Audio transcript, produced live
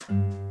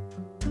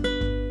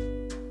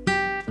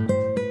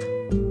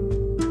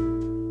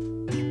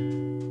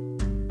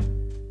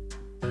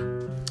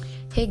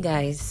Hey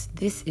guys,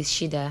 this is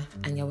Shida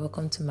and you're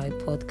welcome to my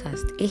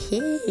podcast.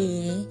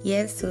 Hey,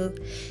 yes, so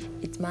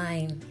it's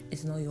mine.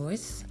 It's not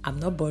yours. I'm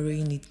not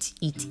borrowing it.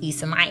 It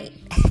is mine.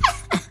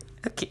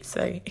 Okay,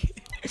 sorry.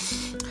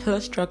 I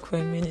lost track for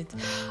a minute.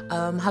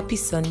 Happy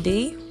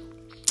Sunday.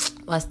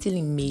 We're still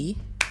in May,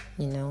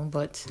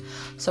 but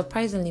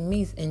surprisingly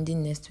May is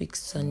ending next week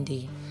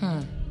Sunday.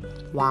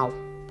 Wow.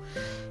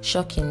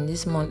 Shocking.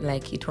 This month,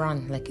 it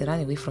ran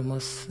away from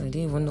us. I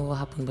didn't even know what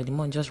happened, but the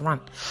month just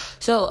ran.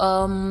 So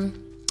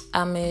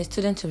I'm a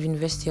student of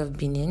University of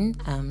Benin.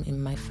 I'm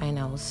in my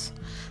finals.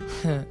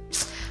 I'm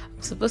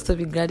supposed to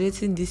be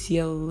graduating this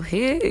year.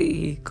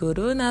 Hey,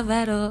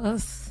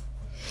 coronavirus,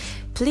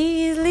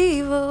 please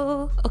leave.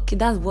 Okay,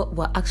 that's what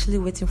we're actually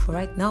waiting for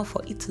right now,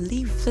 for it to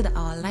leave so that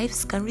our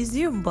lives can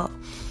resume. But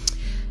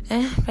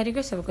by the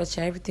grace of God,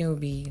 everything will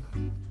be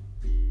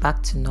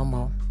back to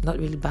normal. Not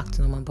really back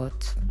to normal,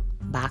 but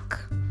back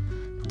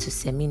to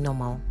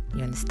semi-normal.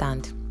 You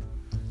understand?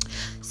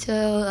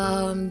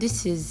 So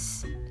this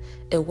is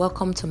a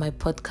welcome to my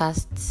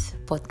podcast.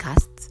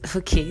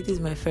 Okay, this is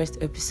my first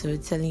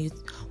episode telling you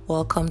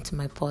welcome to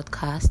my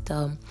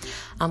podcast.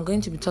 I'm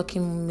going to be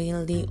talking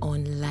mainly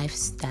on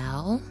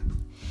lifestyle.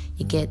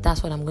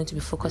 That's what I'm going to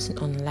be focusing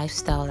on,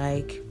 lifestyle,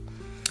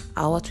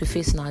 what we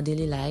face in our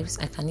daily lives.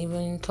 I can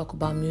even talk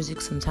about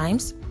music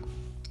sometimes.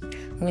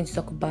 I'm going to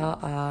talk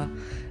about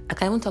I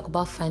can even talk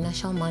about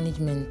financial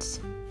management.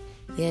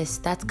 Yes,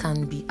 that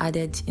can be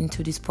added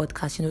into this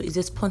podcast. It's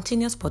a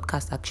spontaneous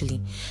podcast,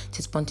 actually. It's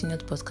a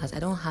spontaneous podcast. I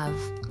don't have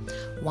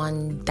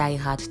one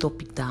die-hard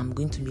topic that I'm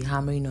going to be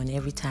hammering on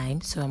every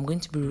time. So I'm going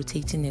to be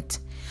rotating it.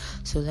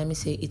 So let me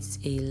say it's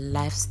a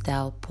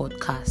lifestyle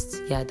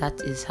podcast. Yeah,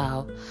 that is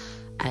how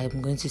I'm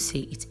going to say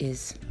it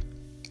is.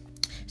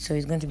 So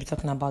it's going to be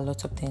talking about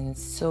lots of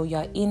things. So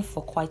you're in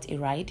for quite a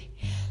ride.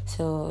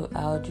 So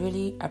I would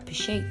really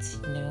appreciate,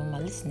 my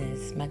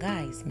listeners, my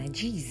guys, my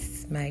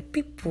G's, my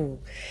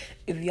people,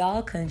 if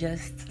y'all can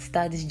just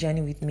start this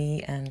journey with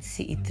me and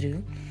see it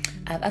through.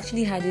 I've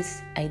actually had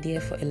this idea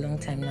for a long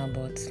time now,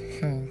 but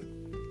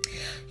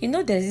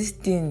there's this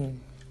thing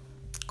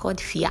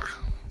called fear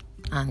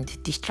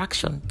and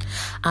distraction,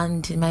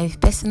 and my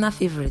personal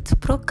favorite,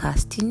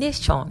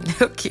 procrastination.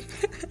 Okay.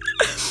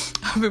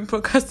 I've been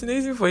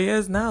procrastinating for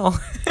years now.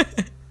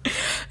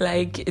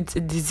 It's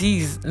a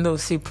disease. No,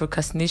 see,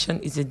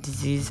 procrastination is a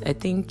disease. I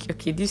think,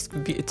 this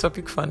could be a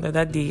topic for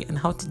another day, and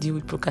how to deal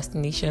with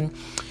procrastination.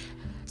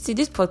 See,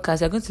 this podcast,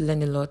 you're going to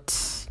learn a lot.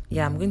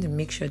 Yeah, I'm going to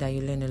make sure that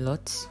you learn a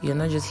lot. You're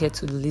not just here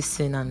to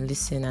listen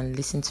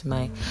to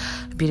my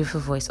beautiful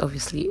voice,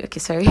 obviously. Okay,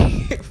 sorry.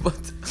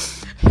 But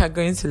you're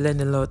going to learn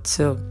a lot.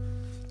 So,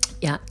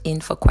 yeah, in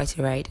for quite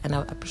a ride. And I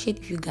would appreciate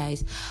if you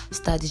guys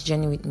start this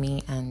journey with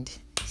me and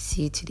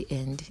see it to the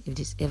end. If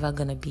there's ever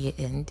going to be an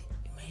end,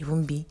 it might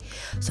even be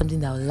something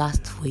that will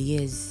last for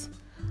years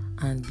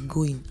and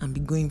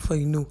be going for,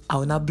 I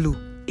will not blow.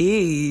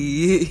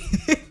 Hey!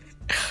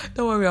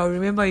 Don't worry, I'll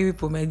remember you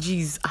people, my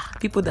G's.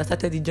 People that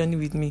started the journey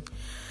with me.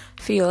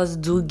 If you just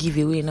do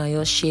giveaway now,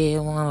 you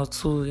share one or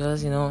two,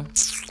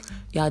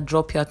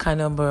 drop your account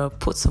number,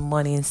 put some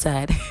money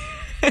inside.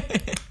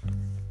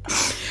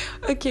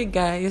 Okay,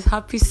 guys,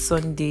 happy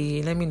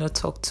Sunday. Let me not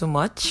talk too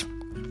much.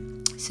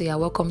 So you're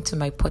welcome to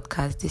my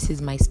podcast. This is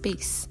my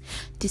space.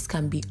 This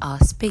can be our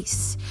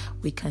space.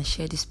 We can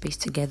share this space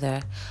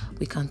together.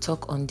 We can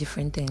talk on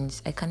different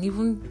things. I can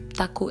even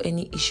tackle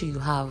any issue you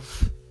have.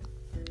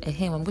 I'm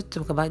going to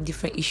talk about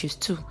different issues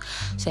too.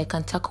 So I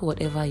can tackle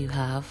whatever you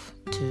have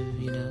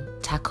to,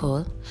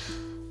 tackle.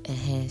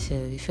 So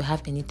if you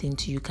have anything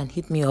you can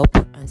hit me up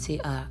and say,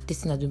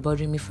 this thing has been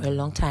bothering me for a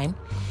long time.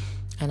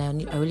 And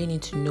I really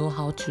need to know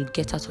how to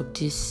get out of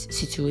this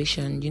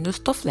situation.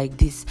 Stuff like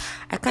this.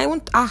 I can't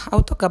even...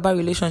 I'll talk about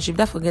relationships.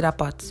 Don't forget that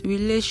part.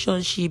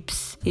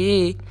 Relationships.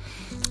 Hey.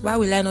 Why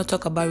will I not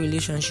talk about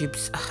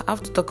relationships? I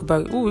have to talk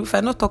about... if I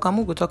not talk, I'm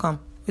going to talk.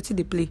 What's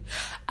the play?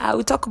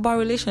 We talk about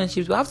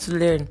relationships. We have to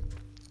learn.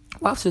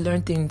 We have to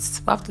learn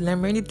things. We have to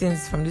learn many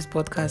things from this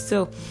podcast.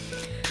 So,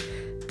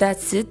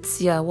 that's it.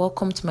 Yeah,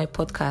 welcome to my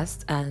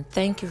podcast. And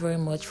thank you very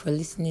much for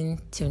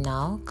listening till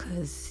now.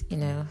 Because,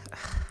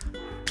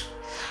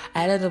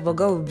 I don't know, but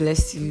God will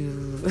bless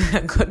you.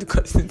 God will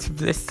continue to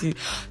bless you.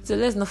 So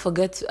let's not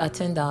forget to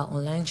attend our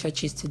online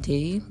churches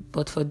today.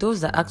 But for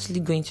those that are actually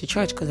going to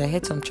church, because I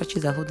heard some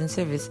churches are holding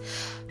service,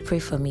 pray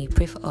for me,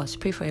 pray for us,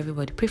 pray for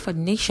everybody, pray for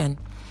the nation.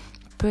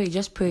 Pray,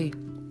 just pray,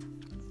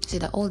 so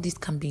that all this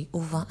can be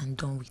over and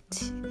done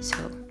with.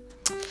 So,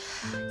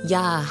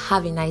 yeah,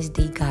 have a nice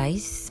day,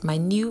 guys. My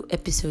next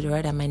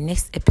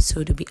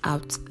episode will be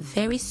out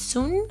very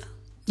soon.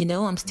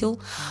 I'm still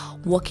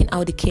working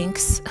out the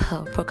kinks.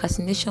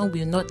 Procrastination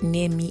will not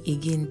near me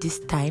again this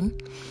time.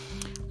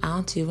 I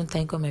want to even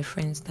thank all my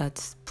friends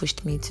that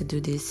pushed me to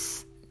do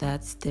this.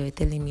 That they were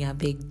telling me,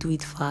 beg, do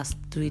it fast.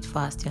 You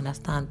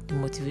understand? The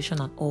motivation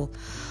and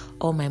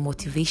all my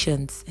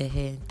motivations.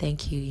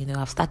 Thank you.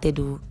 I've started.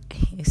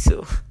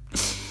 So,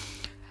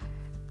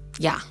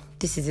 yeah,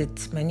 this is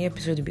it. My new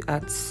episode will be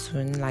out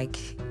soon,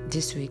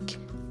 this week.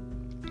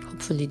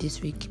 hopefully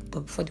this week.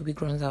 But before the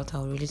week runs out,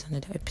 I'll release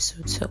another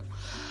episode. So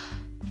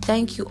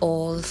thank you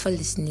all for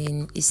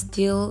listening. It's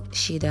still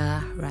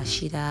Shida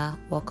Rashida.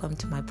 Welcome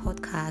to my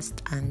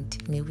podcast, and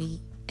may we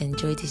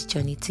enjoy this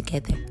journey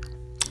together.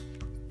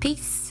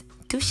 Peace.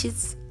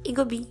 Douches.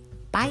 Igobi.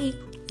 Bye.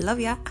 Love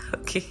ya.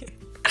 Okay.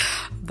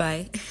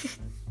 Bye.